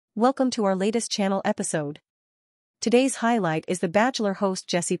Welcome to our latest channel episode. Today's highlight is the Bachelor host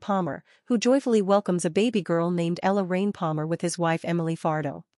Jesse Palmer, who joyfully welcomes a baby girl named Ella Rain Palmer with his wife Emely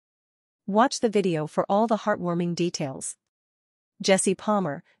Fardo. Watch the video for all the heartwarming details. Jesse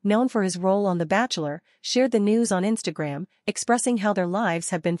Palmer, known for his role on The Bachelor, shared the news on Instagram, expressing how their lives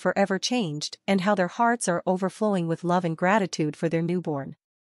have been forever changed and how their hearts are overflowing with love and gratitude for their newborn.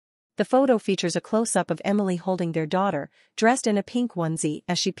 The photo features a close-up of Emely holding their daughter, dressed in a pink onesie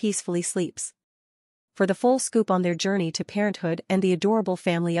as she peacefully sleeps. For the full scoop on their journey to parenthood and the adorable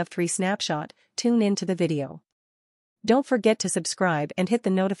family of three snapshot, tune in to the video. Don't forget to subscribe and hit the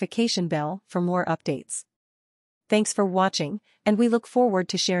notification bell for more updates. Thanks for watching, and we look forward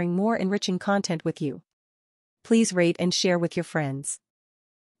to sharing more enriching content with you. Please rate and share with your friends.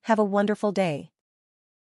 Have a wonderful day.